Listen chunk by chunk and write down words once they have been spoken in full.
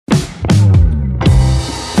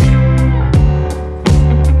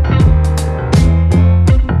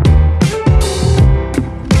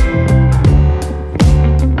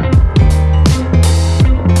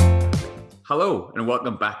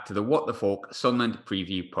welcome back to the What the Folk Sunderland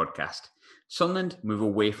Preview Podcast. Sunderland move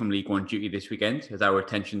away from League One duty this weekend as our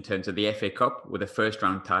attention turns to the FA Cup with a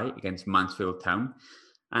first-round tie against Mansfield Town.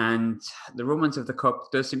 And the romance of the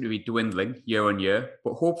Cup does seem to be dwindling year on year,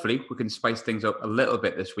 but hopefully we can spice things up a little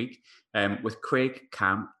bit this week with Craig,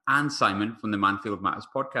 Cam and Simon from the Manfield Matters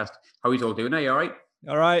podcast. How are you all doing? Are you all right?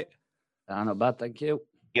 All right. Not bad, thank you.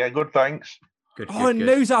 Yeah, good, thanks. Good. He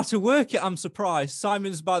knows how to work it. I'm surprised.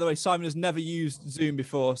 By the way, Simon has never used Zoom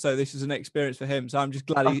before, so this is an experience for him. So I'm just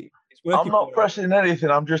glad he's working. I'm not pressing anything.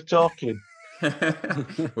 I'm just talking.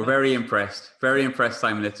 We're very impressed. Very impressed,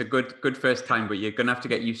 Simon. It's a good first time, but you're going to have to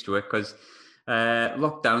get used to it because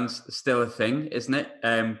lockdown's still a thing, isn't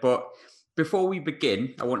it? But before we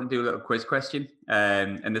begin, I want to do a little quiz question,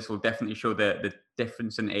 and this will definitely show the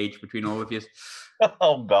difference in age between all of you.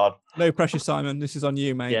 Oh, God. No pressure, Simon. This is on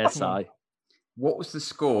you, mate. Yes, What was the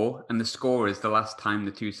score and the scorers the last time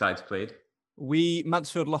the two sides played?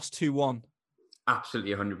 Mansfield lost 2-1.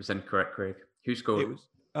 Absolutely 100% correct, Craig. Who scored?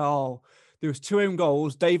 There was 2 own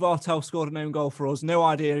goals. Dave Artell scored an own goal for us. No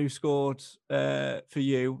idea who scored for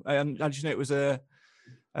you. And I just know it was a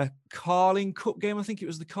Carling Cup game. I think it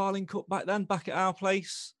was the Carling Cup back then, back at our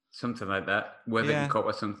place. Something like that. Worthington Cup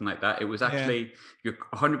or something like that. It was actually, you're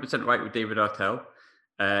 100% right with David Artell.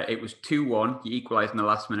 It was 2-1. You equalised in the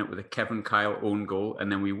last minute with a Kevin Kyle own goal,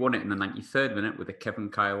 and then we won it in the 93rd minute with a Kevin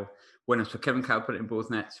Kyle winner. So Kevin Kyle put it in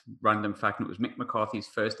both nets. Random fact, and it was Mick McCarthy's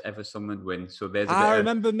first ever Sunderland win. So there's I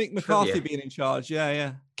remember Mick McCarthy being in charge.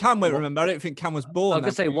 Yeah. Cam won't remember. I don't think Cam was born. I was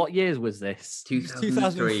going to say, what years was this?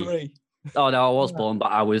 2003. Oh, no, I was born,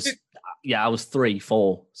 but I was 3,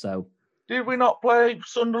 4, so... Did we not play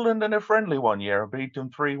Sunderland in a friendly one year and beat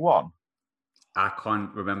them 3-1? I can't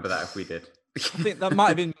remember that if we did. I think that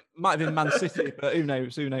might have been Man City, but who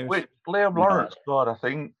knows? Wait, Liam Lawrence scored, I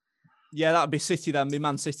think. Yeah, that'd be City then, be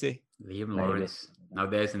Man City. Liam Lawrence. Now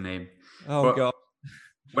there's a name. Oh, God.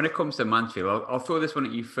 When it comes to Mansfield, I'll throw this one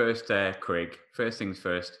at you first, Craig. First things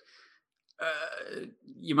first.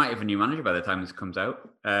 You might have a new manager by the time this comes out.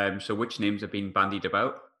 So which names have been bandied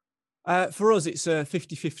about? For us, it's a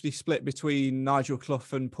 50-50 split between Nigel Clough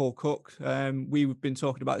and Paul Cook. We've been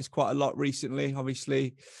talking about this quite a lot recently,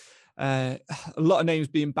 obviously. A lot of names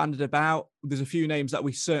being bandied about. There's a few names that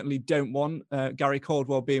we certainly don't want. Gary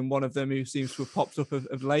Caldwell being one of them, who seems to have popped up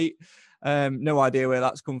of late. No idea where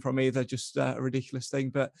that's come from either, just a ridiculous thing.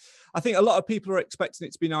 But I think a lot of people are expecting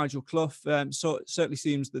it to be Nigel Clough. So it certainly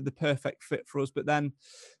seems the perfect fit for us. But then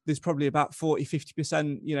there's probably about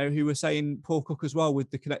 40-50%, who were saying Paul Cook as well, with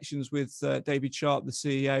the connections with David Sharp, the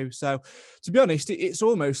CEO. So to be honest, it's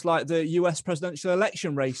almost like the US presidential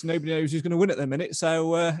election race. Nobody knows who's going to win at the minute.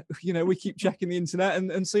 So, we keep checking the internet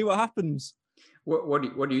and see what happens. What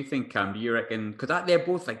do you think, Cam? Do you reckon? Because they're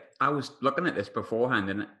both I was looking at this beforehand,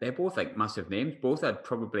 and they're both massive names. Both had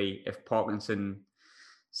probably, if Parkinson,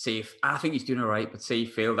 I think he's doing all right, but say he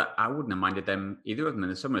failed, I wouldn't have minded either of them in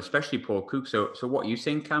the summer, especially Paul Cook. So what are you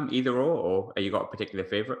saying, Cam? Either or have you got a particular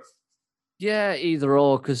favourite? Yeah, either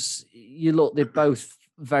or, because they're both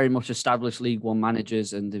very much established League One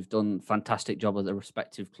managers, and they've done a fantastic job at their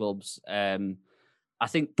respective clubs. I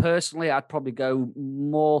think personally, I'd probably go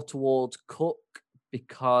more towards Cook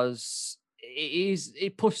because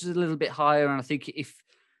it pushes a little bit higher. And I think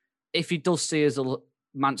if he does see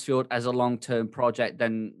Mansfield as a long-term project,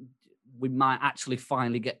 then we might actually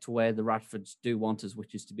finally get to where the Radfords do want us,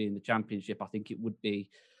 which is to be in the Championship. I think it would be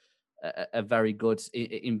a very good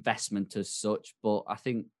investment as such. But I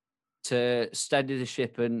think to steady the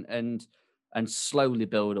ship and slowly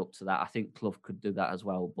build up to that, I think Clough could do that as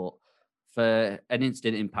well. But for an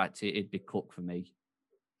instant impact, it'd be Cook for me.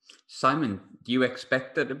 Simon, do you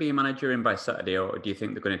expect there to be a manager in by Saturday, or do you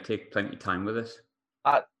think they're going to take plenty of time with this?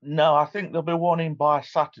 No, I think there'll be one in by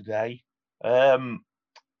Saturday. I'm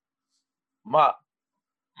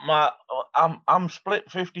split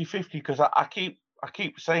 50-50 because I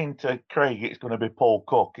keep saying to Craig it's going to be Paul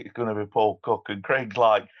Cook. It's going to be Paul Cook, and Craig's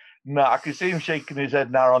like, no. I can see him shaking his head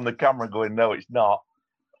now on the camera, going, no, it's not.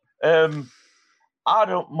 I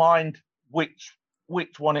don't mind which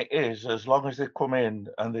one it is, as long as they come in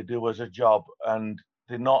and they do us a job and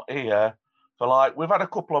they're not here for we've had a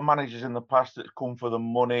couple of managers in the past that come for the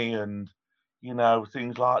money and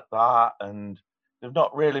things like that, and they've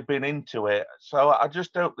not really been into it. So I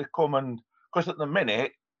just hope they come, because at the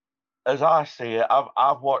minute, as I see it,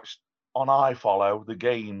 I've watched on iFollow the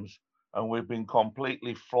games, and we've been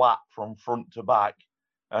completely flat from front to back,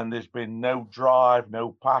 and there's been no drive,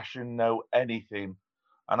 no passion, no anything.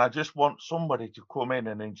 And I just want somebody to come in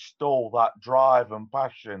and install that drive and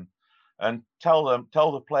passion and tell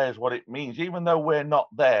the players what it means, even though we're not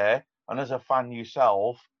there. And as a fan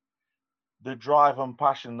yourself, the drive and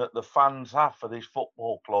passion that the fans have for this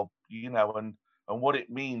football club, and what it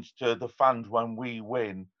means to the fans when we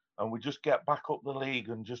win and we just get back up the league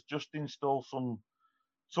and just install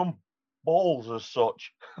some balls as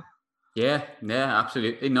such. Yeah,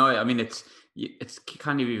 absolutely. No, I mean it's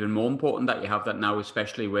kind of even more important that you have that now,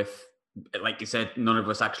 especially with, like you said, none of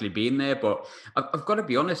us actually being there. But I've got to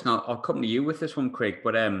be honest now. I'll come to you with this one, Craig.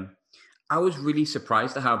 But I was really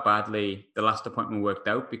surprised at how badly the last appointment worked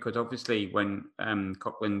out, because obviously when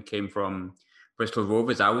Coughlan came from Bristol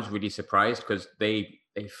Rovers, I was really surprised because they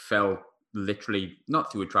fell literally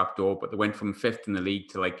not through a trap door, but they went from 5th in the league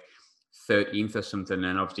to like 13th or something,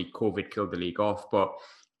 and obviously COVID killed the league off. But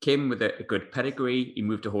came with a good pedigree. He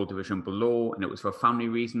moved a whole division below, and it was for family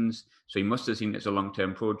reasons. So he must have seen it as a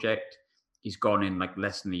long-term project. He's gone in like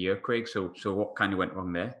less than a year, Craig. So what kind of went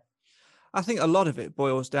wrong there? I think a lot of it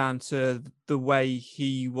boils down to the way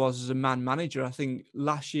he was as a man manager. I think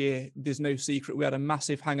last year, there's no secret, we had a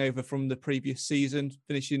massive hangover from the previous season,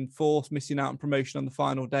 finishing 4th, missing out on promotion on the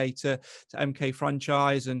final day to MK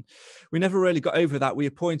franchise. And we never really got over that. We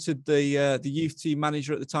appointed the youth team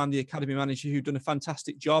manager at the time, the academy manager, who'd done a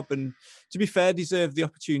fantastic job. And to be fair, deserved the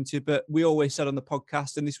opportunity. But we always said on the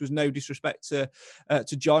podcast, and this was no disrespect to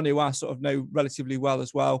John, who I sort of know relatively well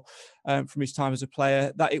as well from his time as a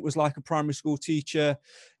player, that it was like a primary school teacher,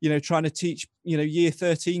 trying to teach, year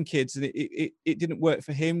 13 kids, and it didn't work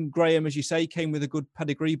for him. Graham, as you say, came with a good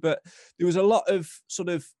pedigree, but there was a lot of sort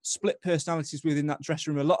of split personalities within that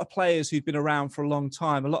dressing room. A lot of players who'd been around for a long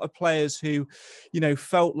time, a lot of players who,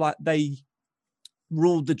 felt like they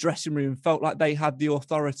ruled the dressing room, felt like they had the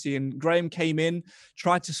authority. And Graham came in,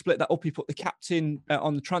 tried to split that up. He put the captain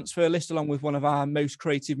on the transfer list along with one of our most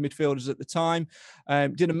creative midfielders at the time.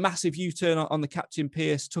 Did a massive U-turn on the captain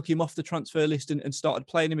Pearce, took him off the transfer list and started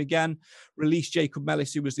playing him again. Released Jacob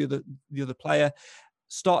Mellis, who was the other player.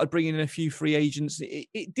 Started bringing in a few free agents.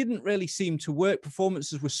 It didn't really seem to work.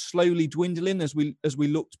 Performances were slowly dwindling as we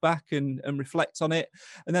looked back and reflect on it.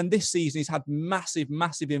 And then this season, he's had massive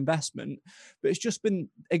investment, but it's just been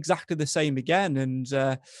exactly the same again. And,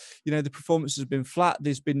 the performances have been flat.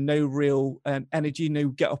 There's been no real energy, no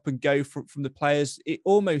get up and go from the players. It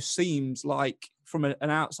almost seems like, from an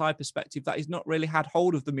outside perspective, that he's not really had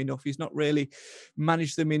hold of them enough. He's not really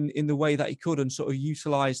managed them in the way that he could and sort of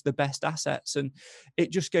utilised the best assets. And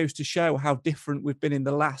it just goes to show how different we've been in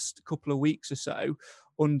the last couple of weeks or so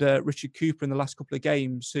under Richard Cooper in the last couple of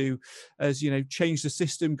games, who has, changed the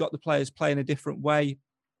system, got the players playing a different way,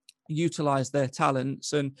 utilize their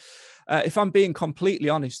talents. And if I'm being completely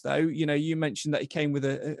honest, though, you mentioned that he came with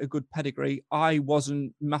a good pedigree. I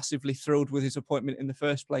wasn't massively thrilled with his appointment in the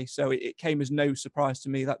first place, so it came as no surprise to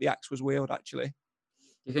me that the axe was wielded, actually. Do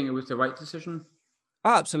you think it was the right decision?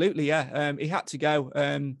 Absolutely, yeah. He had to go.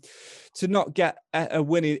 To not get a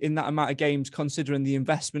win in that amount of games, considering the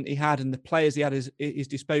investment he had and the players he had at his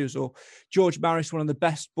disposal. George Maris, one of the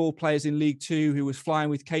best ball players in League Two, who was flying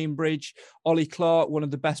with Cambridge. Ollie Clark, one of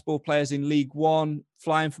the best ball players in League One,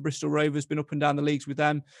 flying for Bristol Rovers, been up and down the leagues with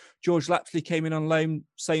them. George Lapsley came in on loan,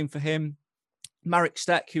 same for him. Marek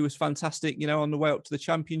Steck, who was fantastic, on the way up to the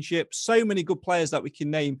Championship. So many good players that we can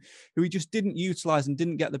name who we just didn't utilise and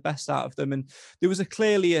didn't get the best out of them. And there was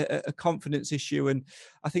clearly a confidence issue. And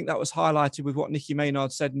I think that was highlighted with what Nicky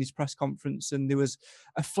Maynard said in his press conference. And there was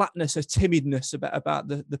a flatness, a timidness about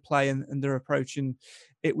the play and their approach. And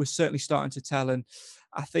it was certainly starting to tell. And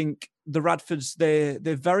I think the Radfords,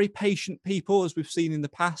 they're very patient people, as we've seen in the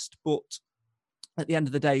past, but at the end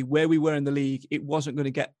of the day, where we were in the league, it wasn't going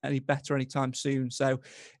to get any better anytime soon. So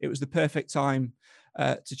it was the perfect time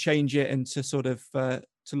to change it and to sort of to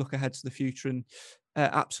look ahead to the future, and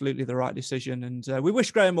absolutely the right decision. And we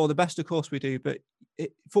wish Graham all the best, of course we do, but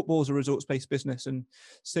football's a results-based business, and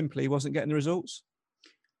simply wasn't getting the results.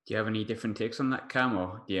 Do you have any different takes on that, Cam,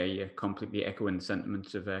 or you're completely echoing the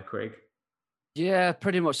sentiments of Craig? Yeah,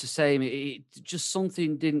 pretty much the same. It just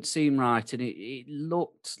something didn't seem right, and it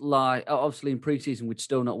looked like, obviously in pre-season we'd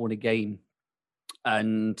still not won a game,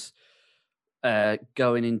 and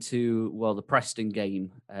going into the Preston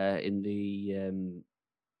game in the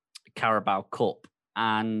Carabao Cup,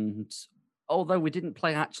 and although we didn't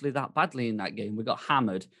play actually that badly in that game, we got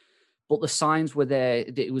hammered, but the signs were there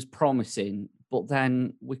that it was promising. But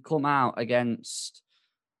then we come out against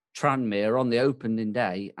Tranmere on the opening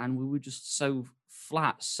day, and we were just so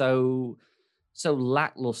flat, so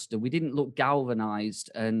lackluster. We didn't look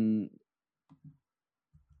galvanised, and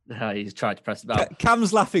he's tried to press the bell.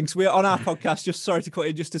 Cam's laughing because we're on our podcast. Just sorry to cut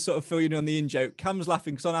in, just to sort of fill you in on the in joke. Cam's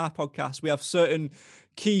laughing because on our podcast we have certain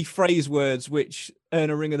key phrase words which earn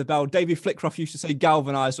a ring of the bell. David Flitcroft used to say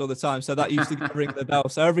galvanised all the time, so that used to get a ring of the bell.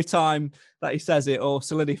 So every time that he says it, or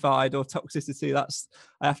solidified, or toxicity,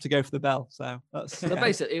 I have to go for the bell. So that's so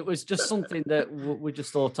basically it was just something that we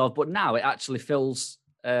just thought of, but now it actually fills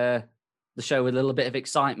the show with a little bit of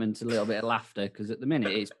excitement, a little bit of laughter, because at the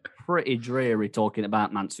minute it's pretty dreary talking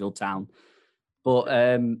about Mansfield Town.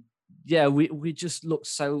 But yeah, we just look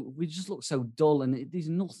so dull, and there's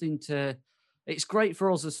nothing to. It's great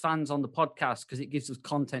for us as fans on the podcast because it gives us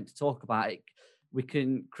content to talk about. It, we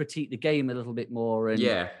can critique the game a little bit more,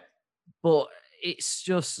 and but it's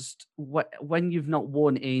just when you've not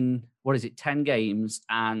won in 10 games,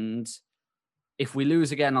 and if we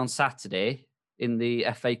lose again on Saturday in the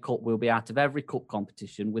FA Cup, we'll be out of every cup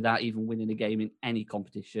competition without even winning a game in any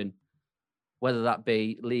competition, whether that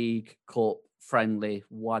be league, cup, friendly,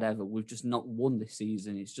 whatever. We've just not won this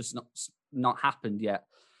season. It's just not happened yet.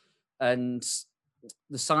 And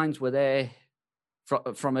the signs were there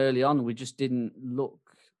from early on. We just didn't look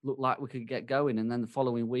like we could get going. And then the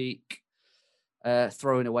following week,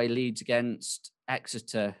 throwing away Leeds against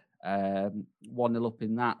Exeter, 1-0 up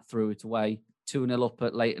in that, threw it away. 2-0 up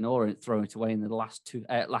at Leyton Orient, throwing it away in the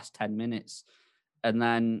last 10 minutes. And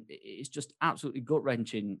then it's just absolutely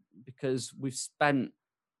gut-wrenching because we've spent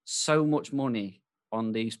so much money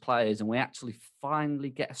on these players, and we actually finally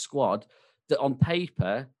get a squad that on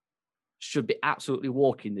paper should be absolutely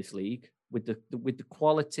walking this league with the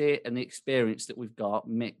quality and the experience that we've got,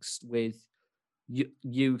 mixed with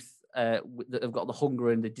youth that have got the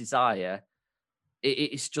hunger and the desire.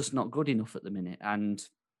 It's just not good enough at the minute. And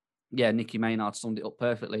yeah, Nicky Maynard summed it up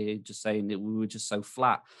perfectly, just saying that we were just so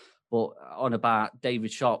flat. But on about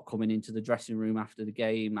David Sharp coming into the dressing room after the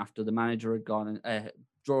game, after the manager had gone, and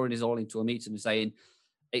drawing us all into a meeting and saying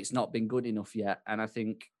it's not been good enough yet. And I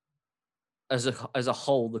think as a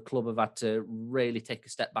whole, the club have had to really take a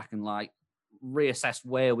step back and like reassess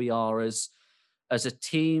where we are as a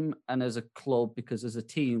team and as a club, because as a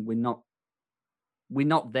team we're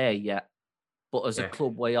not there yet, but as a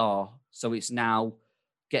club we are. So it's now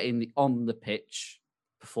getting the on the pitch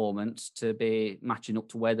performance to be matching up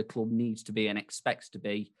to where the club needs to be and expects to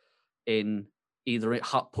be in either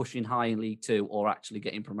pushing high in League Two or actually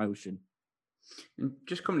getting promotion. And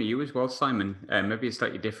just coming to you as well, Simon, maybe a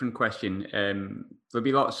slightly different question. There'll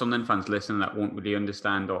be a lot of Sunderland fans listening that won't really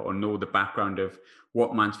understand or know the background of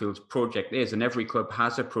what Mansfield's project is, and every club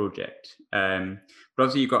has a project. But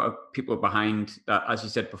obviously you've got people behind that, as you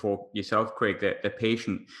said before yourself, Craig, they're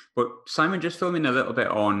patient. But Simon, just fill in a little bit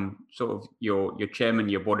on sort of your chairman,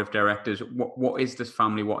 your board of directors. What is this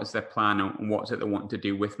family? What is their plan, and what is it they want to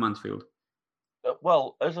do with Mansfield?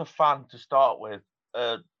 Well, as a fan to start with,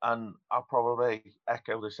 and I'll probably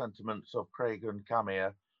echo the sentiments of Craig and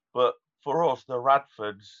Camille, but for us, the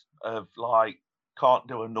Radfords have can't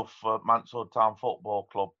do enough for Mansfield Town Football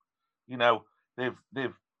Club. You know,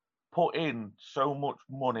 they've put in so much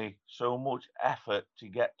money, so much effort to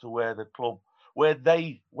get to where the club, where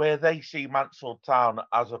they see Mansfield Town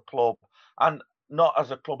as a club, and not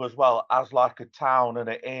as a club as well, as like a town and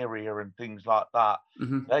an area and things like that.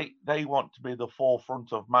 Mm-hmm. They want to be the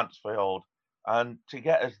forefront of Mansfield. And to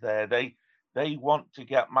get us there, they want to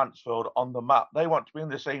get Mansfield on the map. They want to be in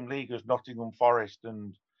the same league as Nottingham Forest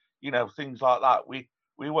and, things like that.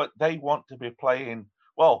 They want to be playing,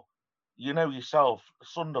 well, yourself,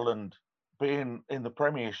 Sunderland being in the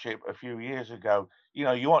Premiership a few years ago,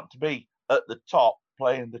 you want to be at the top,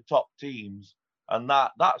 playing the top teams. And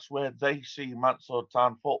that's where they see Mansfield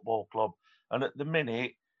Town Football Club. And at the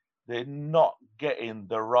minute, they're not getting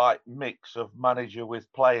the right mix of manager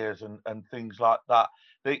with players and things like that.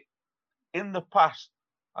 They, in the past,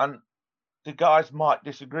 and the guys might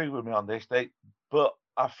disagree with me on this, but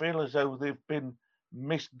I feel as though they've been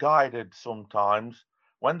misguided sometimes.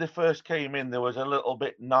 When they first came in, there was a little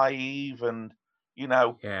bit naive and,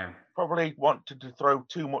 probably wanted to throw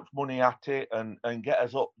too much money at it and get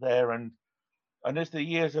us up there. And as the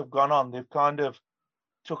years have gone on, they've kind of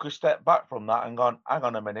took a step back from that and gone, hang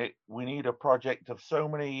on a minute, we need a project of so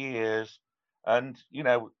many years. And,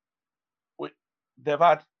 they've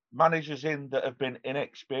had managers in that have been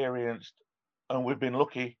inexperienced, and we've been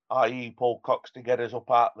lucky, i.e. Paul Cox, to get us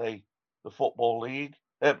up at the Football League,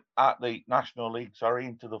 at the National League,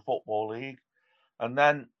 into the Football League. And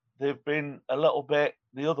then they've been a little bit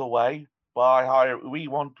the other way by hiring. We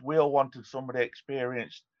all wanted somebody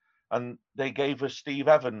experienced, and they gave us Steve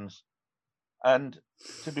Evans. And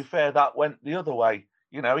to be fair, that went the other way.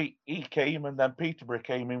 He came, and then Peterborough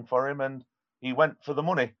came in for him, and he went for the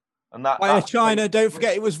money. And via China. Don't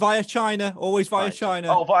forget, it was via China. Always via China.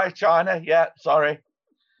 Oh, via China. Yeah, sorry.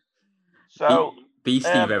 So The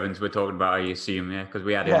Steve Evans we're talking about, I assume, yeah, because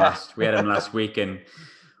we had him last week, and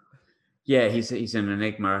yeah, he's an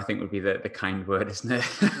enigma. I think would be the kind word, isn't it?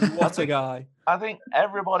 What a guy! I think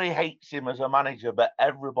everybody hates him as a manager, but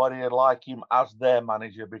everybody would like him as their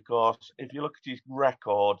manager, because if you look at his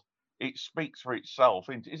record, it speaks for itself.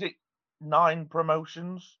 Is it 9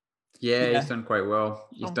 promotions? Yeah, he's done quite well.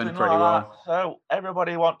 He's done pretty well. So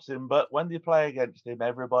everybody wants him, but when they play against him,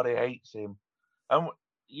 everybody hates him. And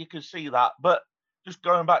you can see that. But just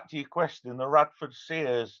going back to your question, the Radford see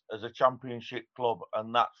us as a championship club,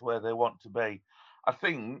 and that's where they want to be. I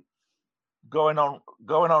think going on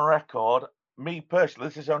record, me personally,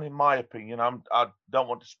 this is only my opinion. I don't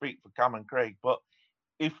want to speak for Cam and Craig, but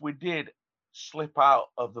if we did slip out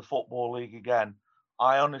of the Football League again,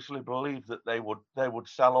 I honestly believe that they would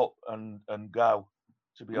sell up and go.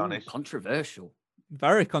 To be honest, controversial,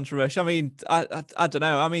 very controversial. I mean, I don't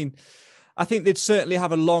know. I mean, I think they'd certainly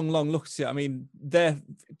have a long look at it. I mean, they're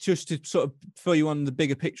just to sort of fill you on the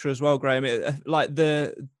bigger picture as well, Graham. Like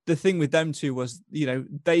the thing with them two was, you know,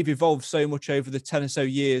 they've evolved so much over the 10 or so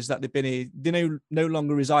years that they've been here. They no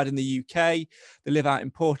longer reside in the UK. They live out in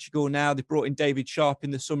Portugal now. They brought in David Sharp in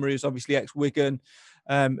the summer, who's obviously ex-Wigan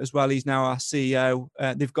as well. He's now our CEO.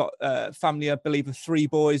 They've got a family, I believe, of 3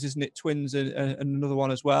 boys, isn't it? Twins and another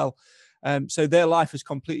one as well. So their life has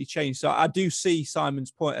completely changed. So I do see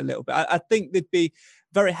Simon's point a little bit. I think they'd be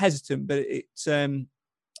very hesitant, but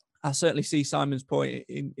I certainly see Simon's point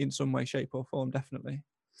in some way, shape or form, definitely.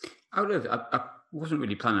 I wasn't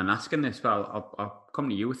really planning on asking this, but I'll come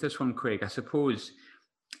to you with this one, Craig. I suppose,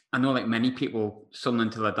 I know like many people,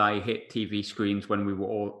 Sunderland Till I Die hit TV screens when we were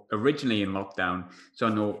all originally in lockdown. So I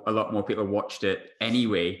know a lot more people watched it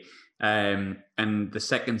anyway. And the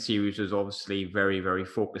second series was obviously very, very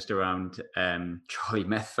focused around Charlie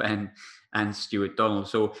Methven and Stuart Donald.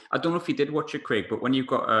 So I don't know if you did watch it, Craig, but when you've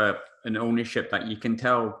got an ownership that you can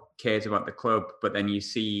tell cares about the club, but then you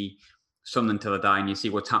see Sunderland Till I Die and you see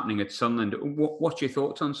what's happening at Sunderland, what's your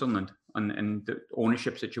thoughts on Sunderland and the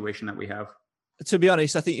ownership situation that we have? To be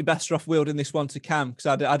honest, I think you're better off wielding this one to Cam, because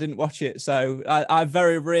I didn't watch it. So I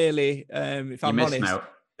very rarely, if I'm honest... Now.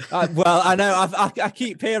 Well, I know I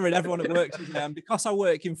keep hearing everyone at work today, and because I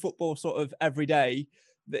work in football sort of every day,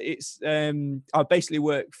 that it's I basically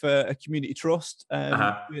work for a community trust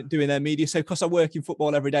doing their media. So because I work in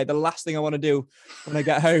football every day, the last thing I want to do when I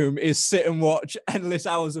get home is sit and watch endless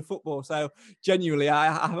hours of football. So genuinely,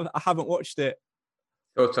 I haven't watched it.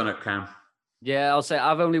 Thoughts on it, Cam? Yeah, I'll say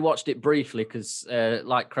I've only watched it briefly because,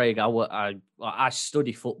 like Craig, I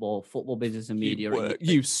study football business and media.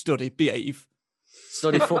 You study, behave.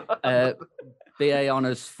 Study BA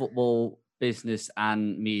Honours Football Business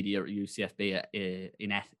and Media at UCFB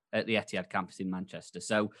at the Etihad campus in Manchester.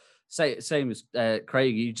 So same as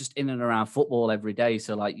Craig, you're just in and around football every day.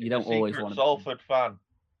 So like you don't always want to. Salford fan.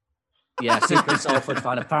 Yeah, secret Salford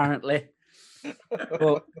fan apparently.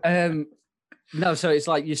 But no, so it's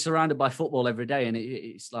like you're surrounded by football every day, and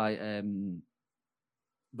it's like,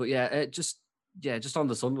 but yeah, just on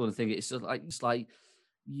the Sunderland thing, it's like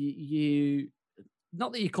you.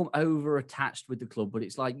 Not that you come over attached with the club, but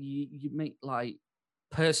it's like you make like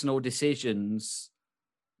personal decisions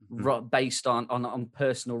based on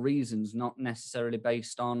personal reasons, not necessarily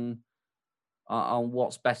based on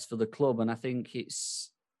what's best for the club. And I think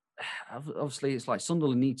it's obviously it's like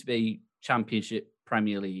Sunderland need to be Championship,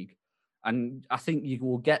 Premier League, and I think you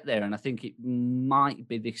will get there. And I think it might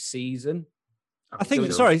be this season. I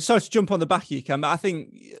think, sorry to jump on the back of you, Cam, but I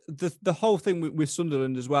think the whole thing with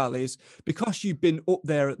Sunderland as well is because you've been up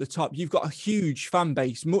there at the top, you've got a huge fan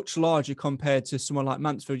base, much larger compared to someone like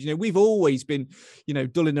Mansfield. You know, we've always been, you know,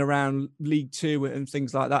 dulling around League Two and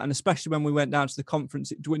things like that. And especially when we went down to the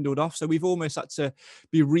conference, it dwindled off. So we've almost had to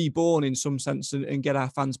be reborn in some sense and get our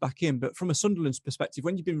fans back in. But from a Sunderland's perspective,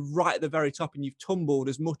 when you've been right at the very top and you've tumbled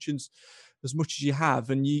as much as you have,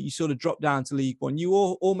 and you sort of drop down to League One, you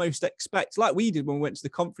almost expect, like we did when we went to the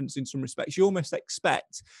conference in some respects, you almost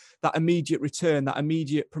expect that immediate return, that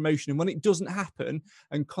immediate promotion. And when it doesn't happen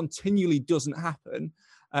and continually doesn't happen,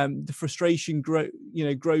 the frustration grows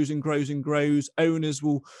and grows and grows. Owners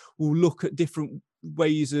will look at different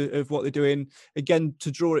ways of what they're doing. Again, to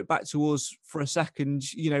draw it back to us for a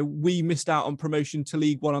second, you know, we missed out on promotion to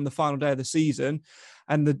League One on the final day of the season.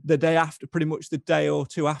 And the day after, pretty much the day or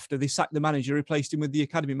two after, they sacked the manager, replaced him with the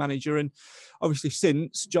academy manager. And obviously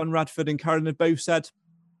since, John Radford and Karen had both said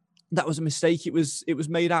that was a mistake. It was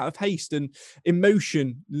made out of haste, and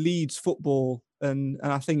emotion leads football. And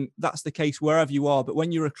I think that's the case wherever you are. But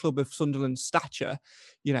when you're a club of Sunderland's stature,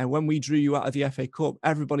 you know, when we drew you out of the FA Cup,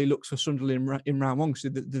 everybody looks for Sunderland in round one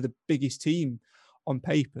because they're the biggest team on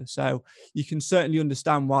paper. So you can certainly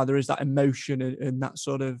understand why there is that emotion and that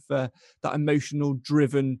sort of that emotional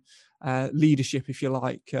driven leadership, if you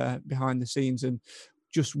like, behind the scenes, and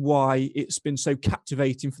just why it's been so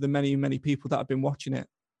captivating for the many, many people that have been watching it.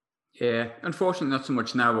 Yeah, unfortunately not so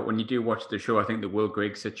much now, but when you do watch the show, I think the Will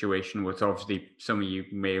Grigg situation, which obviously some of you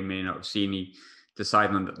may or may not have seen, he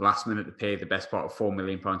decided on the last minute to pay the best part of £4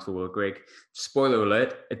 million for Will Grigg. Spoiler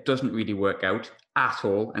alert, it doesn't really work out at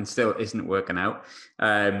all and still isn't working out.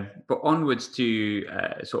 But onwards to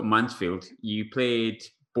sort of Mansfield, you played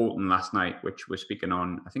Bolton last night, which we're speaking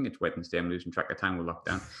on, I think it's Wednesday, I'm losing track of time with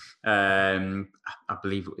lockdown. I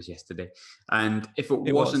believe it was yesterday. And if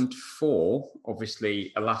it wasn't for,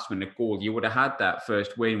 obviously, a last minute goal, you would have had that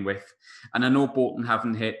first win with, and I know Bolton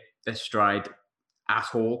haven't hit their stride at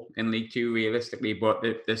all in League Two realistically, but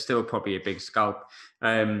they're still probably a big scalp.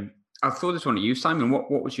 I'll throw this one at you, Simon. What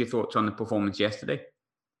was your thoughts on the performance yesterday?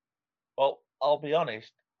 Well, I'll be honest,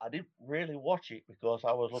 I didn't really watch it because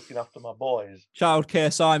I was looking after my boys.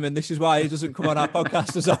 Childcare Simon, this is why he doesn't come on our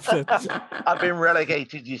podcast as often. I've been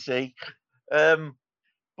relegated, you see. I'm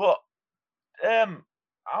not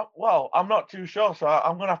too sure, so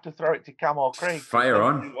I'm going to have to throw it to Cam or Craig. Fire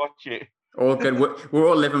on. Watch it. All good. We're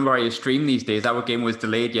all living by your stream these days. Our game was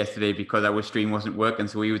delayed yesterday because our stream wasn't working,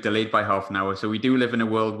 so we were delayed by half an hour. So we do live in a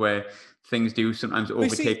world where things do sometimes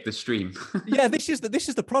overtake the stream. Yeah, this is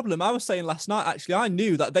the problem. I was saying last night, actually, I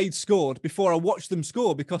knew that they'd scored before I watched them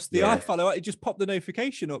score because the iFollow, it just popped the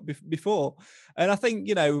notification up before. And I think,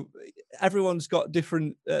 everyone's got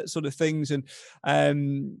different sort of things.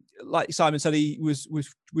 And like Simon said, he was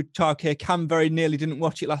with childcare. Cam very nearly didn't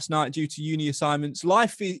watch it last night due to uni assignments.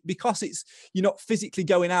 Life, because you're not physically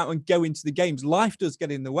going out and going to the games, life does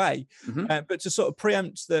get in the way. Mm-hmm. But to sort of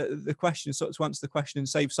preempt the question, sort of to answer the question and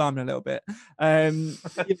save Simon a little bit.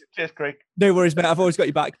 Cheers, Craig. No worries, mate. I've always got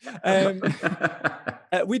you back.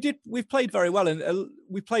 We've played very well, and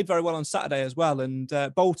we played very well on Saturday as well. And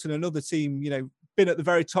Bolton, another team, been at the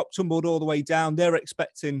very top, tumbled all the way down. They're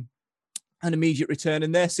expecting an immediate return,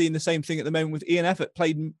 and they're seeing the same thing at the moment with Ian Effort.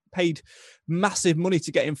 Paid massive money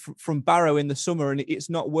to get him from Barrow in the summer, and it's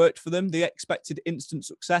not worked for them. They expected instant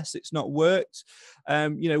success. It's not worked.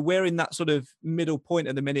 We're in that sort of middle point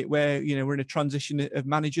at the minute where, we're in a transition of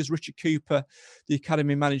managers. Richard Cooper, the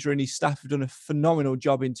academy manager, and his staff have done a phenomenal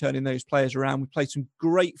job in turning those players around. We played some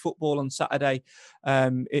great football on Saturday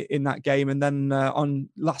in that game. And then on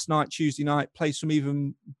last night, Tuesday night, played some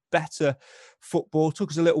even better football.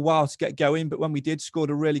 Took us a little while to get going, but when we did, scored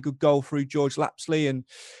a really good goal through George Lapsley. And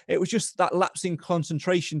it was just that lapsing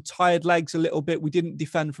concentration, tired legs a little bit. We didn't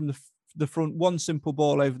defend from the front, one simple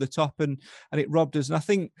ball over the top, and it robbed us. And I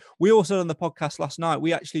think we also on the podcast last night,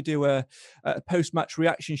 we actually do a post-match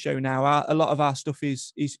reaction show now. A lot of our stuff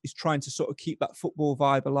is trying to sort of keep that football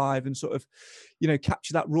vibe alive and sort of,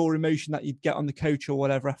 capture that raw emotion that you'd get on the coach or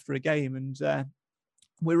whatever after a game. And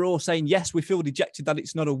we're all saying, yes, we feel dejected that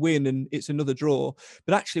it's not a win and it's another draw.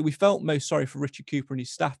 But actually, we felt most sorry for Richard Cooper and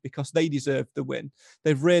his staff because they deserved the win.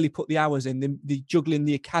 They've really put the hours in, the juggling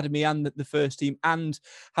the academy and the first team and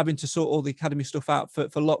having to sort all the academy stuff out for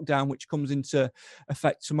lockdown, which comes into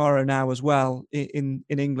effect tomorrow now as well in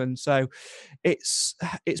England. So it's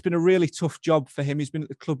been a really tough job for him. He's been at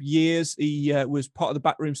the club years. He was part of the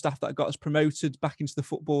backroom staff that got us promoted back into the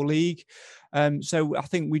Football League. So I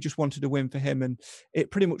think we just wanted a win for him, and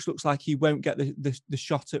it pretty much looks like he won't get the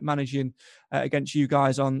shot at managing against you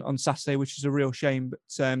guys on Saturday, which is a real shame. But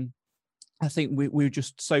I think we're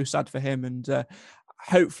just so sad for him, and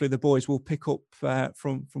hopefully the boys will pick up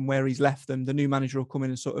from where he's left them. The new manager will come in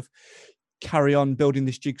and sort of carry on building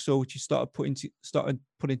this jigsaw, which he started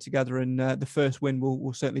putting together, and the first win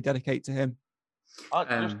we'll certainly dedicate to him.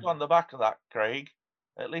 Just on the back of that, Craig,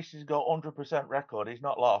 at least he's got 100% record. He's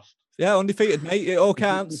not lost. Yeah, undefeated, mate. It all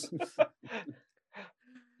counts.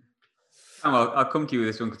 I'll come to you with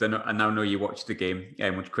this one because I now know you watched the game,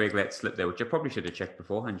 which Craig let slip there, which I probably should have checked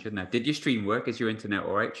beforehand, shouldn't I? Did your stream work? Is your internet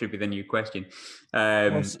all right? Should be the new question.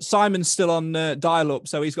 Well, Simon's still on dial-up,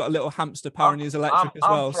 so he's got a little hamster powering his electric as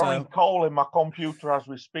well. I'm throwing coal in my computer as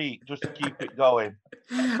we speak, just to keep it going.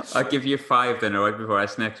 I'll give you 5 then, all right, before I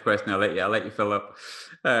ask the next question. I'll let you fill up.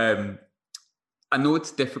 I know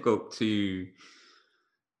it's difficult to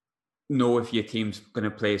know if your team's going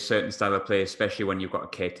to play a certain style of play, especially when you've got a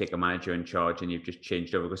caretaker manager in charge and you've just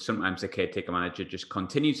changed over, because sometimes the caretaker manager just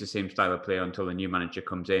continues the same style of play until the new manager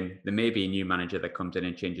comes in. There may be a new manager that comes in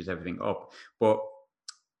and changes everything up. But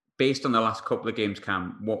based on the last couple of games,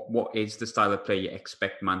 Cam, what is the style of play you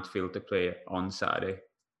expect Mansfield to play on Saturday?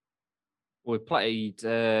 We played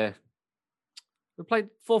 4-4-2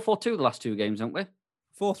 the last 2 games, haven't we?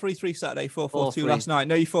 4-3-3 Saturday, 4-4-2 4-3. last night.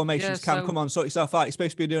 Know your formations, Yeah, Cam. Come on, sort yourself out. You're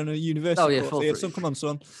supposed to be doing a university course here. 4-3. So come on,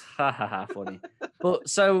 son. Funny. But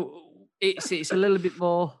so it's a little bit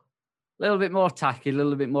more tacky, a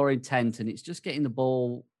little bit more intent, and it's just getting the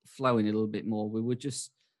ball flowing a little bit more.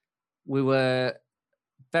 We were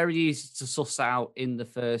very easy to suss out in the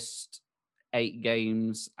first 8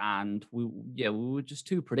 games, and we were just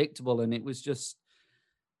too predictable, and it was just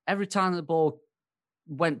every time the ball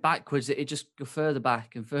went backwards, it just go further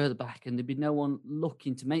back, and there'd be no one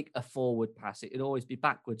looking to make a forward pass. It'd always be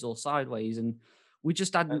backwards or sideways, and we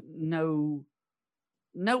just had no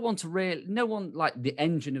one like the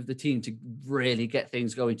engine of the team to really get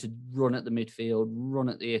things going, to run at the midfield, run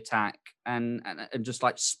at the attack, and just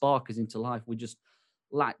like spark us into life. We just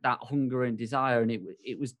lacked that hunger and desire, and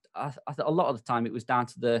it was I thought a lot of the time it was down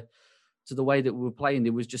to the way that we were playing.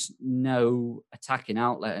 There was just no attacking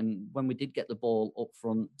outlet, and when we did get the ball up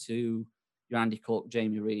front to your Andy Cook,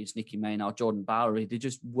 Jamie Reeves, Nicky Maynard, Jordan Bowery, they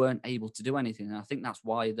just weren't able to do anything. And I think that's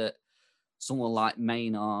why that someone like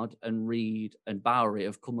Maynard and Reed and Bowery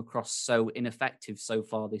have come across so ineffective so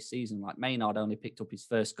far this season. Like Maynard only picked up his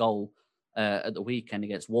first goal at the weekend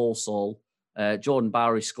against Walsall. Jordan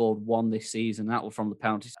Bowery scored 1 this season. That was from the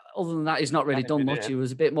penalties. Other than that, he's not really done much. He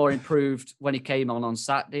was a bit more improved when he came on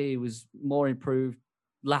Saturday. He was more improved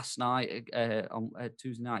last night on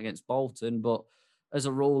Tuesday night against Bolton. But as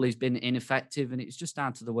a rule, he's been ineffective, and it's just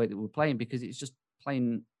down to the way that we're playing, because it's just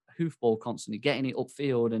playing hoofball constantly, getting it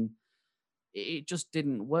upfield, and it just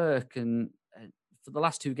didn't work. And for the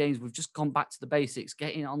last 2 games, we've just gone back to the basics,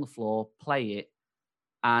 getting it on the floor, play it.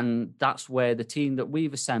 And that's where the team that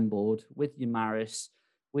we've assembled with your Maris,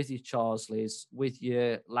 with your Charsleys, with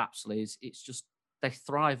your Lapsleys, it's just they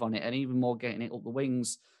thrive on it. And even more getting it up the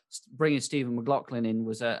wings, bringing Stephen McLaughlin in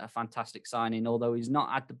was a fantastic signing, although he's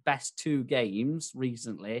not had the best 2 games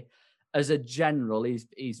recently. As a general, he's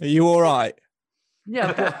Are you all right?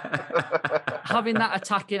 Yeah, but having that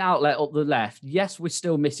attacking outlet up the left, yes, we're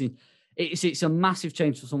still missing. It's a massive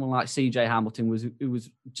change for someone like CJ Hamilton, who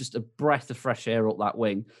was just a breath of fresh air up that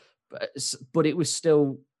wing, but it was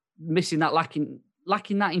still missing that, lacking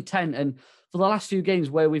that intent. And for the last few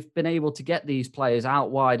games where we've been able to get these players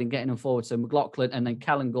out wide and getting them forward, so McLaughlin and then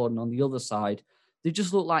Kellen Gordon on the other side, they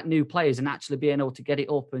just look like new players, and actually being able to get it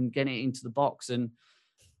up and get it into the box, and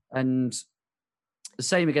the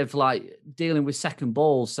same again for like dealing with second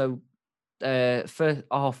balls. So for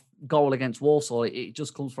our goal against Walsall, it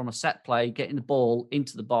just comes from a set play, getting the ball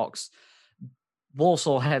into the box.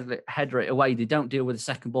 Walsall header it away. They don't deal with the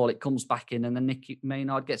second ball. It comes back in, and then Nicky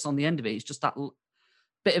Maynard gets on the end of it. It's just that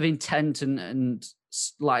bit of intent and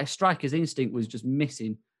like a striker's instinct was just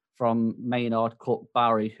missing from Maynard, Cook,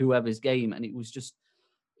 Barry, whoever's game. And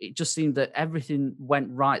it just seemed that everything went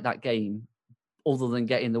right that game, other than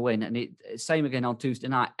getting the win. And same again on Tuesday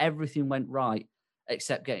night. Everything went right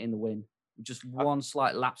except getting the win. Just one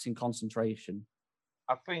slight lapse in concentration.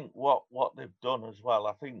 I think what they've done as well,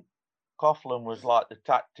 I think Coughlin was like the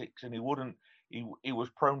tactics, and he was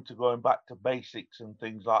prone to going back to basics and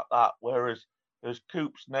things like that. Whereas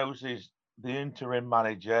Coops knows he's the interim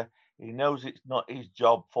manager, he knows it's not his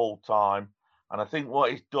job full time. And I think what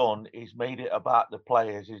he's done, he's made it about the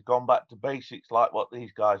players. He's gone back to basics, like what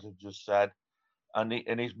these guys have just said, and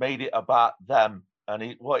he's made it about them.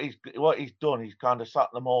 And what he's done, he's kind of sat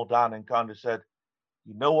them all down and kind of said,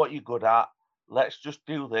 you know what you're good at, let's just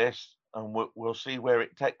do this, and we'll see where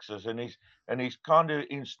it takes us. And he's kind of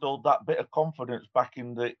installed that bit of confidence back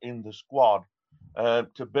in the squad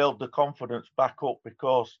to build the confidence back up,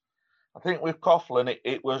 because I think with Coughlin,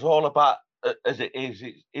 it was all about, as it is,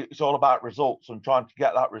 it's all about results and trying to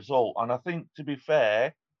get that result. And I think, to be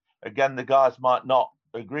fair, again, the guys might not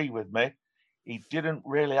agree with me, he didn't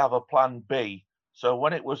really have a plan B. So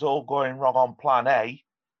when it was all going wrong on plan A,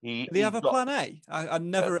 did he have a plan A? I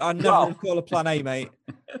never recall a plan A, mate.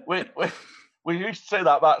 We used to say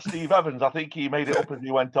that about Steve Evans. I think he made it up as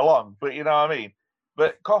he went along, but you know what I mean.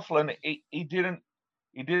 But Coughlin, he didn't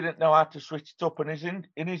know how to switch it up, and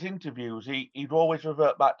in his interviews, he'd always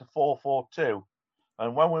revert back to 4-4-2.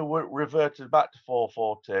 And when we reverted back to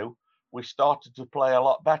 4-4-2, we started to play a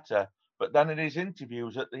lot better. But then in his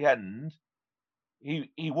interviews at the end,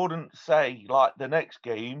 he wouldn't say, like, the next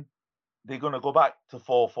game they're going to go back to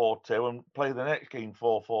 4-4-2 and play the next game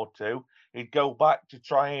 4-4-2. He'd go back to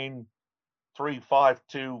trying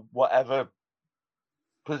 3-5-2, whatever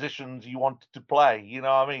positions he wanted to play. You know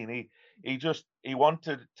what I mean? He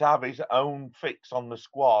wanted to have his own fix on the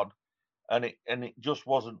squad, and it just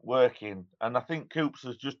wasn't working. And I think Coops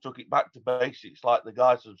has just took it back to basics, like the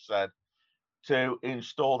guys have said, to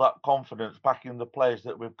install that confidence back in the players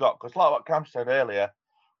that we've got. Because like what Cam said earlier,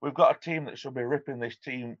 we've got a team that should be ripping this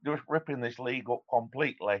league up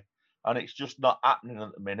completely, and it's just not happening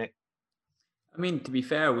at the minute. I mean, to be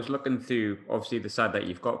fair, I was looking through, obviously, the side that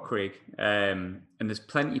you've got, Craig, and there's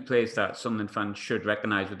plenty of players that Sunderland fans should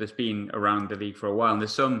recognise with this being around the league for a while. And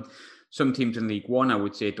there's some teams in League One, I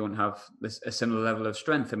would say, don't have a similar level of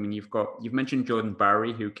strength. I mean, you've mentioned Jordan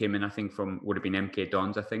Bowery, who came in, I think, would have been MK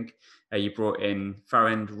Dons, I think. You brought in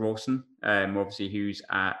Farrend Rawson, obviously, who's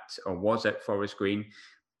was at Forest Green.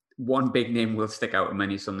 One big name will stick out to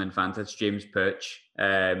many Sunderland fans, that's James Perch.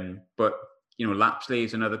 But Lapsley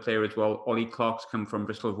is another player as well. Ollie Clark's come from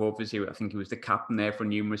Bristol Rovers. I think he was the captain there for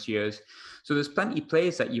numerous years. So there's plenty of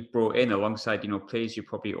players that you've brought in alongside, players you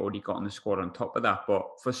probably already got on the squad on top of that. But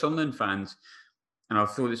for Sunderland fans, and I'll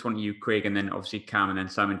throw this one to you, Craig, and then obviously Cam and then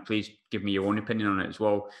Simon, please give me your own opinion on it as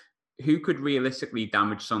well. Who could realistically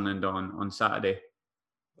damage Sunderland on Saturday?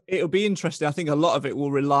 It'll be interesting. I think a lot of it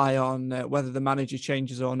will rely on whether the manager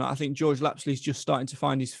changes or not. I think George Lapsley's just starting to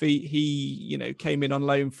find his feet. He, came in on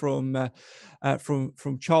loan from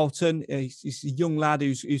Charlton. He's a young lad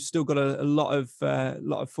who's still got a lot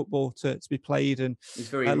of football to be played, and he's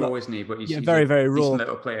very raw, isn't he? But he's very, very raw. Decent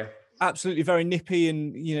little player. Absolutely very nippy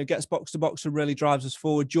and, gets box to box and really drives us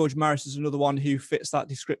forward. George Maris is another one who fits that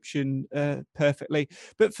description perfectly.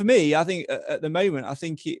 But for me, I think at the moment, I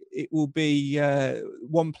think it will be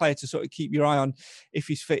one player to sort of keep your eye on if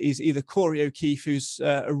he's fit is either Corey O'Keefe, who's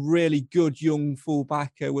a really good young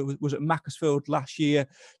fullback, was at Macclesfield last year,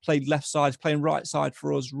 played left side, playing right side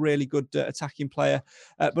for us, really good attacking player.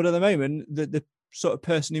 But at the moment, the sort of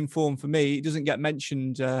person in form for me, it doesn't get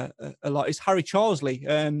mentioned a lot, is Harry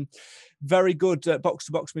Charsley. Very good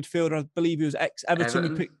box-to-box midfielder. I believe he was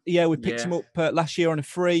ex-Everton. We picked him up last year on a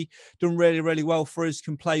free. Done really, really well for us.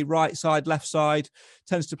 Can play right side, left side.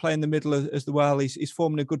 Tends to play in the middle as well. He's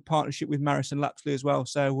forming a good partnership with Maris and Lapsley as well.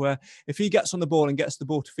 So if he gets on the ball and gets the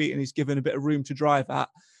ball to feet and he's given a bit of room to drive at,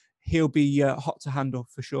 he'll be hot to handle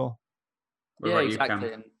for sure. Yeah,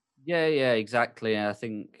 exactly. Yeah, exactly. I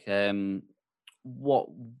think what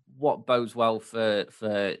bodes well for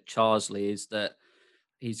Charsley is that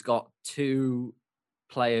he's got two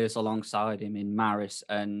players alongside him in Maris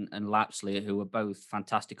and Lapsley, who are both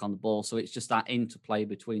fantastic on the ball. So it's just that interplay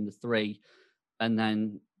between the three, and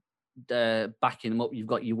then backing them up, you've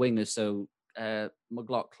got your wingers. So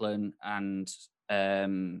McLaughlin and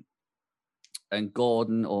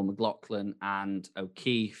Gordon, or McLaughlin and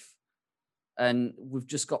O'Keefe. And we've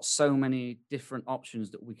just got so many different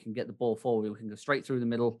options that we can get the ball forward. We can go straight through the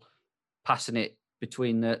middle, passing it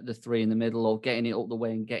between the three in the middle, or getting it up the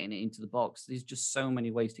way and getting it into the box. There's just so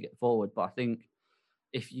many ways to get forward. But I think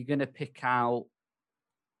if you're going to pick out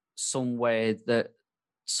somewhere that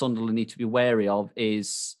Sunderland need to be wary of,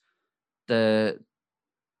 is the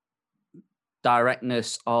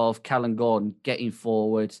directness of Callum Gordon getting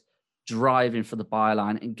forward, driving for the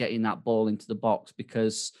byline and getting that ball into the box,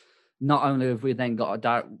 because not only have we then got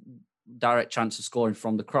a direct chance of scoring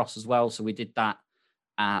from the cross as well. So we did that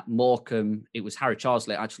at Morecambe. It was Harry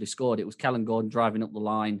Charsley actually scored. It was Callum Gordon driving up the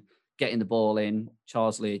line, getting the ball in,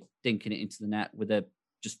 Charsley dinking it into the net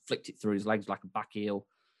just flicked it through his legs like a back heel.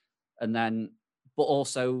 And then, but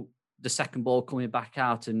also the second ball coming back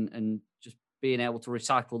out and just being able to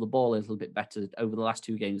recycle the ball a little bit better over the last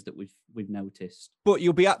two games that we've noticed. But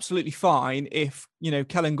you'll be absolutely fine if,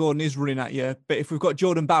 Kellen Gordon is running at you. But if we've got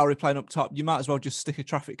Jordan Bowery playing up top, you might as well just stick a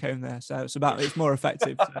traffic cone there. So it's more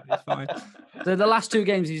effective. So it's fine. So the last two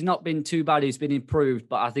games, he's not been too bad. He's been improved,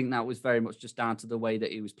 but I think that was very much just down to the way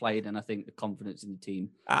that he was played, and I think the confidence in the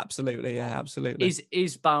team. Absolutely, yeah, absolutely.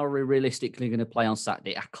 Is Bowery realistically going to play on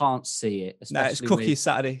Saturday? I can't see it. No, it's Cookies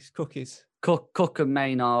Saturday. It's Cookies. Cook and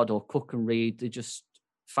Maynard, or Cook and Reed, they're just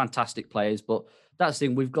fantastic players. But that's the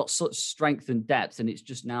thing, we've got such strength and depth, and it's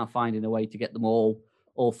just now finding a way to get them all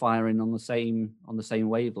firing on the same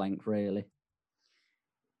wavelength, really.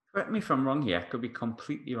 Correct me if I'm wrong here. I could be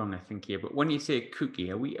completely wrong, I think, here. But when you say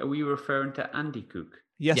Cookie, are we referring to Andy Cook?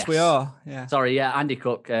 Yes, we are. Yeah. Sorry, yeah, Andy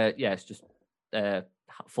Cook. It's just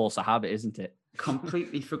force of habit, isn't it?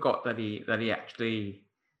 Completely forgot that he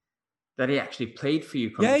actually played for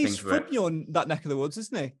you. Yeah, he's from your that neck of the woods,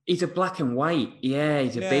 isn't he? He's a black and white. Yeah,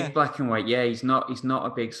 he's a big black and white. Yeah, he's not a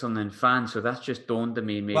big Sunderland fan, so that's just dawned on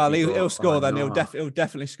me. Well, he'll score then. No. He'll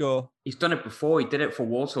definitely score. He's done it before. He did it for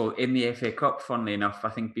Walsall in the FA Cup, funnily enough, I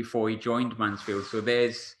think, before he joined Mansfield. So I've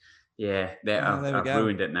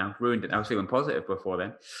ruined it now. I was feeling positive before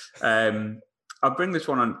then. I'll bring this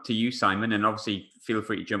one on to you, Simon, and obviously feel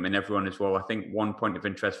free to jump in, everyone, as well. I think one point of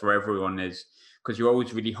interest for everyone is, because you're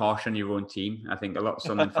always really harsh on your own team. I think a lot of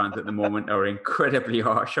Sunderland fans at the moment are incredibly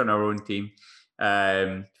harsh on our own team.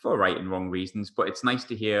 for right and wrong reasons. But it's nice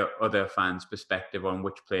to hear other fans' perspective on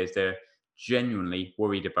which players they're genuinely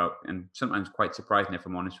worried about, and sometimes quite surprising, if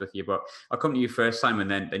I'm honest with you. But I'll come to you first, Simon,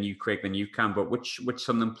 then you, Craig, then you, Cam. But which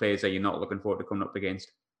Sunderland players are you not looking forward to coming up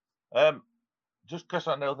against? Just because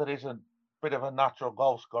I know that he's a bit of a natural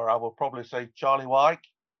goal scorer, I would probably say Charlie Wyke.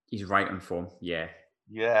 He's right on form, yeah.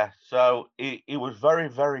 Yeah, so he was very,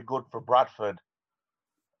 very good for Bradford.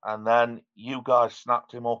 And then you guys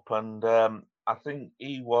snapped him up, and I think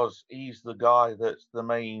he's the guy that's the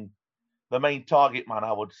main target man,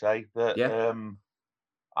 I would say, that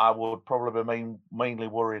I would probably be mainly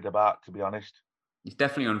worried about, to be honest. He's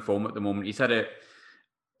definitely on form at the moment. He's had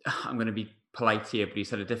I'm going to be polite here, but he's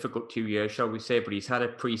had a difficult 2 years, shall we say, but he's had a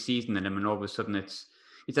pre-season in him, and all of a sudden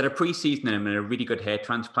he's had a pre-season in him and a really good hair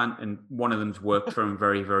transplant, and one of them's worked for him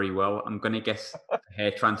very, very well. I'm going to guess a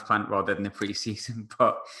hair transplant rather than a pre-season,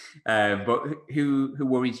 but who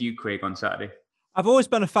worries you, Craig, on Saturday? I've always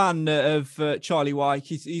been a fan of Charlie Wyke.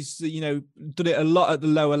 He's done it a lot at the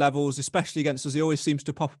lower levels, especially against us. He always seems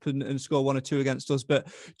to pop up and score 1 or 2 against us. But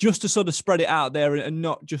just to sort of spread it out there and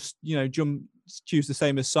not just choose the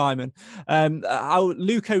same as Simon.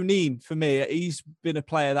 Luke O'Neill, for me, he's been a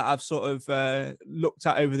player that I've sort of looked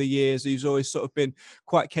at over the years. He's always sort of been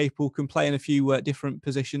quite capable, can play in a few different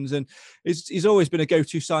positions, and he's always been a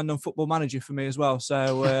go-to sign on Football Manager for me as well.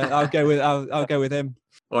 So I'll go with him.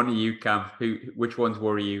 On to you, Cam. Which ones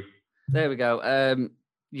worry you? There we go.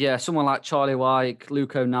 Someone like Charlie Wyke,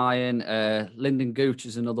 Luke O'Neill, Lyndon Gooch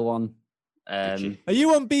is another one. Are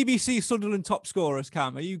you on BBC Sunderland top scorers,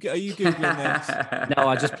 Cam? Are you googling this? No,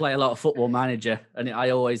 I just play a lot of Football Manager, and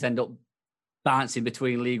I always end up bouncing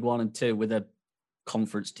between League 1 and 2 with a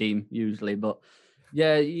conference team usually. But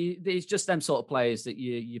yeah, it's just them sort of players that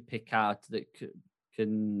you pick out that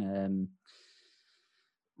can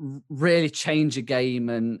really change a game,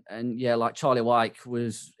 and yeah, like Charlie Wyke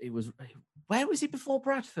was. Where was he before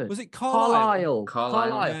Bradford? Was it Carlisle?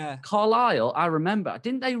 Yeah. Carlisle. I remember.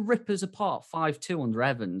 Didn't they rip us apart 5-2 under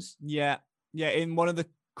Evans? Yeah, in one of the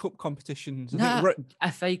cup competitions.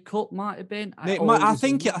 FA Cup might have been. I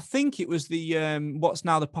think it was the what's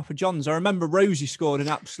now the Papa John's. I remember Rosie scored an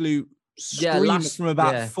absolute screamer from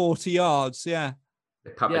about 40 yards. Yeah. The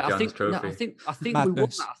Papa John's trophy. I think we won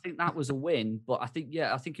that. I think that was a win, but I think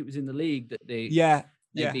it was in the league that they. Yeah,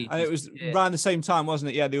 and it was around the same time,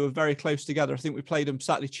 wasn't it? Yeah, they were very close together. I think we played them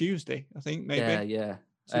Saturday, Tuesday. I think maybe. Yeah.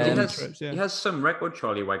 He has some record,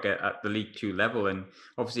 Charlie Wyke, at the League 2 level, and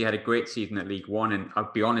obviously had a great season at League 1. And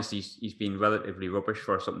I'll be honest, he's been relatively rubbish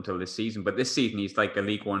for us up until this season. But this season, he's like a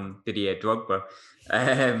League 1 Didier Drogba.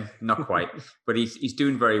 Not quite, but he's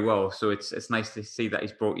doing very well. So it's nice to see that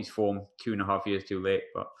he's brought his form 2.5 years too late,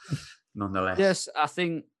 but nonetheless. Yes, I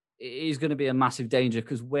think it is going to be a massive danger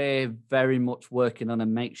because we're very much working on a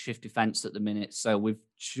makeshift defence at the minute. So we've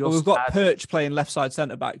got Perch playing left side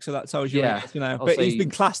centre back, so that tells you, But he's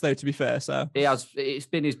been class though, to be fair. So it's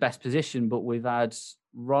been his best position, but we've had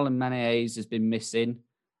Roland Menezes has been missing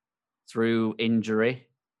through injury.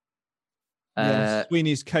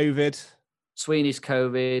 Sweeney's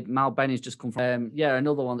COVID. Mal Benny's just come from.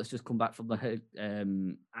 Another one that's just come back from the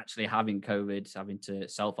actually having COVID, having to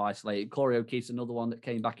self-isolate. Corey O'Keefe's another one that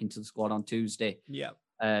came back into the squad on Tuesday. Yeah.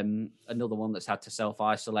 Another one that's had to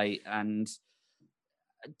self-isolate, and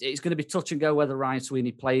it's going to be touch and go whether Ryan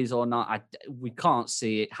Sweeney plays or not. We can't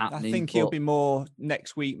see it happening. I think he'll be more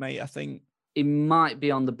next week, mate. I think he might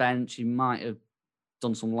be on the bench. He might have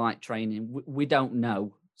done some light training. We don't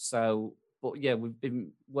know. So. But yeah, we've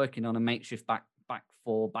been working on a makeshift back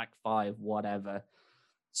 4, back 5, whatever.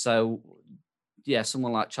 So yeah,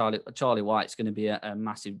 someone like Charlie Wyke's going to be a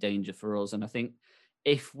massive danger for us. And I think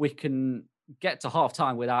if we can get to half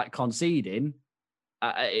time without conceding,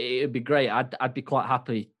 it'd be great. I'd be quite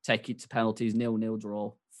happy take it to penalties, 0-0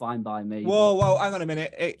 draw. Fine by me. Whoa, hang on a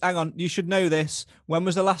minute. Hang on. You should know this. When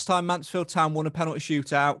was the last time Mansfield Town won a penalty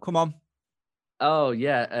shootout? Come on. Oh,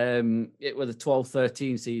 yeah. It was the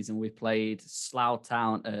 12-13 season. We played Slough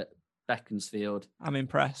Town at Beaconsfield. I'm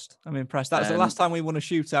impressed. That was the last time we won a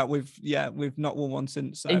shootout. We've not won one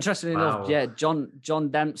since. So. Interestingly enough, John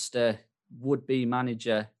Dempster, would-be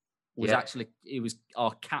manager, he was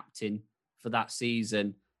our captain for that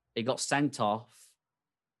season. He got sent off.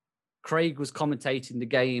 Craig was commentating the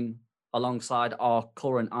game alongside our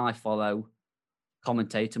current iFollow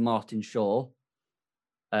commentator, Martin Shaw.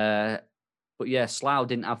 But yeah, Slough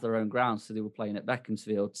didn't have their own ground, so they were playing at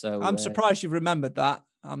Beaconsfield. So I'm surprised you've remembered that.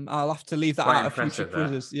 I'll have to leave that out of future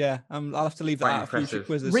quizzes. Yeah, I'll have to leave that out of future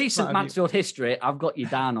quizzes. Recent Mansfield history, I've got Craig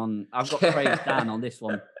down on this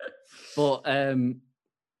one. But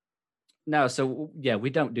No, so yeah,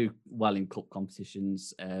 we don't do well in cup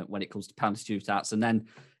competitions when it comes to penalty shootouts, and then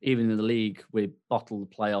even in the league, we bottle the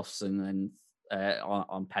playoffs and then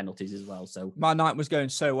on penalties as well. So my night was going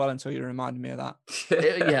so well until you reminded me of that.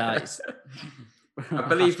 Yeah,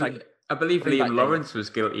 I believe Liam Lawrence was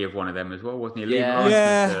guilty of one of them as well, wasn't he? Yeah. Liam Lawrence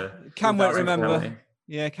Yeah, was Cam won't remember. penalty.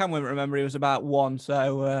 Yeah, Cam won't remember. He was about one,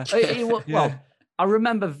 so well, I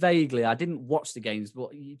remember vaguely. I didn't watch the games, but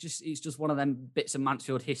it's just one of them bits of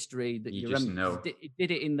Mansfield history that you just remember. know. He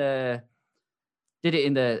did it in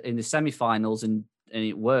the semi-finals and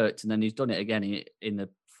it worked, and then he's done it again in the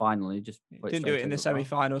final. He just didn't do it in the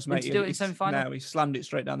semi-finals, mate. Didn't do it in semi-final? No, he slammed it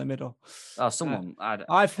straight down the middle. Oh, someone.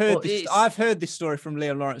 I've heard this story from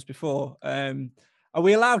Liam Lawrence before. Are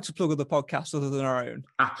we allowed to plug other podcasts other than our own?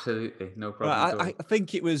 Absolutely, no problem. I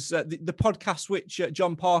think it was the podcast which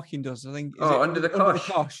John Parkin does. I think. Under the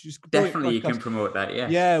Cosh. Definitely, you can promote that. Yeah.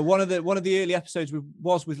 Yeah, one of the early episodes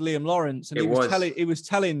was with Liam Lawrence, and he was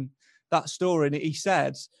telling that story, and he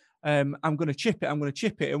said, "I'm going to chip it. I'm going to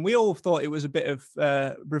chip it." And we all thought it was a bit of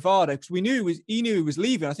bravado because he knew he was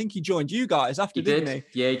leaving. I think he joined you guys after, didn't he?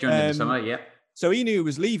 Yeah, he joined in the summer. Yeah. So he knew he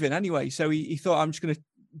was leaving anyway. So he thought, I'm just going to,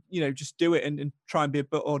 just do it and try and be a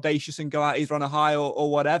bit audacious and go out either on a high or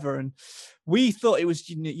whatever. And we thought it was,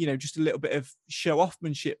 just a little bit of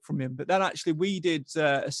show-offmanship from him. But then actually we did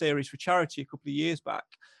a series for charity a couple of years back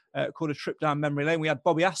called A Trip Down Memory Lane. We had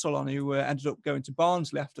Bobby Assel on, who ended up going to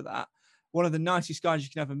Barnsley after that. One of the nicest guys you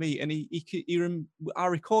can ever meet. And I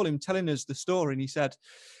recall him telling us the story, and he said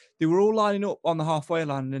they were all lining up on the halfway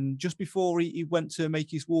line, and just before he went to make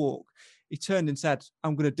his walk, he turned and said,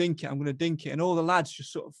 I'm going to dink it. I'm going to dink it. And all the lads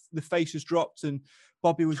just sort of, the faces dropped, and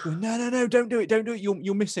Bobby was going, no, don't do it. Don't do it.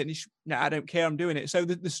 You'll miss it. And he's, no, I don't care. I'm doing it. So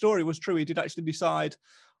the story was true. He did actually decide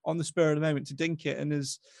on the spur of the moment to dink it, and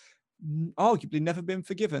has arguably never been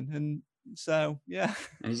forgiven. And so, yeah.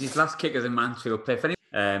 And his last kick as a Mansfield player.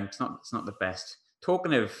 It's not the best.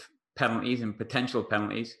 Talking of penalties and potential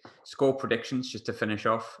penalties, score predictions just to finish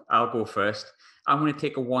off. I'll go first. I'm going to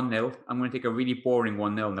take a 1-0. I'm going to take a really boring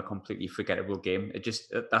 1-0 in a completely forgettable game.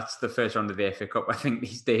 That's the first round of the FA Cup, I think,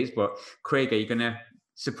 these days. But Craig, are you going to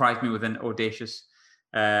surprise me with an audacious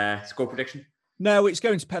score prediction? No, it's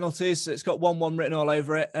going to penalties. It's got 1-1 written all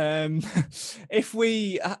over it. A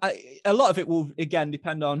lot of it will, again,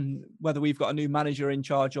 depend on whether we've got a new manager in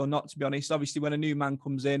charge or not, to be honest. Obviously, when a new man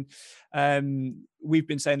comes in, we've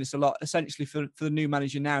been saying this a lot, essentially for the new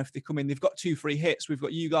manager now, if they come in, they've got 2 free hits. We've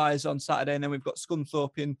got you guys on Saturday, and then we've got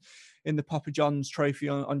Scunthorpe in the Papa John's Trophy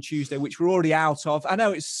on Tuesday, which we're already out of. I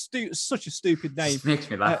know it's such a stupid name. It makes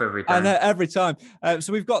me laugh every time. I know, every time.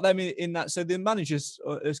 So we've got them in that. So the manager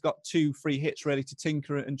has got 2 free hits ready to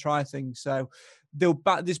tinker and try things. So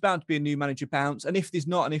there's bound to be a new manager bounce. And if there's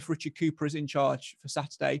not, and if Richard Cooper is in charge for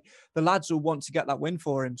Saturday, the lads will want to get that win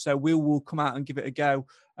for him. So we will come out and give it a go.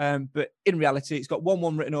 But in reality, it's got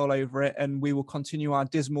 1-1 written all over it, and we will continue our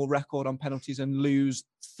dismal record on penalties and lose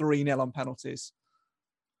 3-0 on penalties.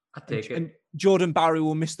 I take it. And Jordan Barry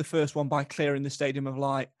will miss the first one by clearing the Stadium of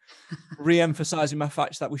Light, re-emphasising my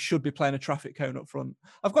facts that we should be playing a traffic cone up front.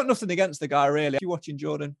 I've got nothing against the guy, really. If you're watching,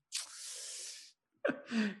 Jordan.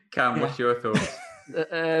 Cam, what's your thoughts?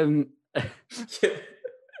 To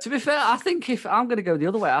be fair, I think if I'm going to go the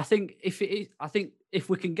other way, I think if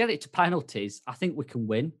we can get it to penalties, I think we can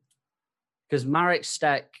win, because Marek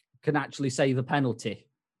Steck can actually save a penalty.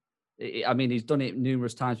 I mean, he's done it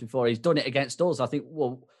numerous times before. He's done it against us. I think,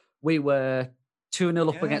 we were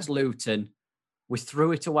 2-0 up against Luton. We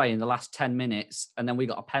threw it away in the last 10 minutes, and then we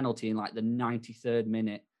got a penalty in like the 93rd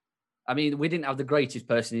minute. I mean, we didn't have the greatest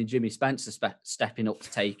person in Jimmy Spencer stepping up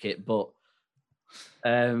to take it, but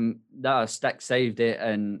no, Steck saved it,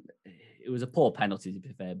 and it was a poor penalty, to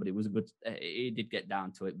be fair, but it was a good. He did get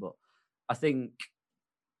down to it, but I think,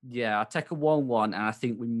 I take a 1-1, and I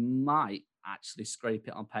think we might actually scrape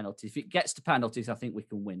it on penalties. If it gets to penalties, I think we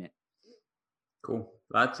can win it. Cool.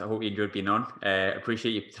 Lads, I hope you enjoyed being on.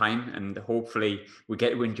 Appreciate your time, and hopefully we get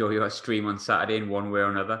to enjoy your stream on Saturday in one way or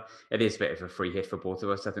another. It is a bit of a free hit for both of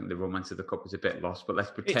us. I think the romance of the cup is a bit lost, but let's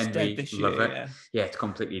pretend we love it. Yeah, it's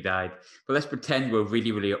completely died. But let's pretend we're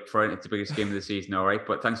really, really up for it. It's the biggest game of the season, all right?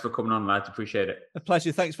 But thanks for coming on, lads. Appreciate it. A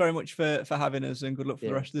pleasure. Thanks very much for having us, and good luck for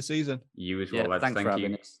the rest of the season. You as well, lads. Thanks for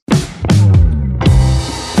having you. us.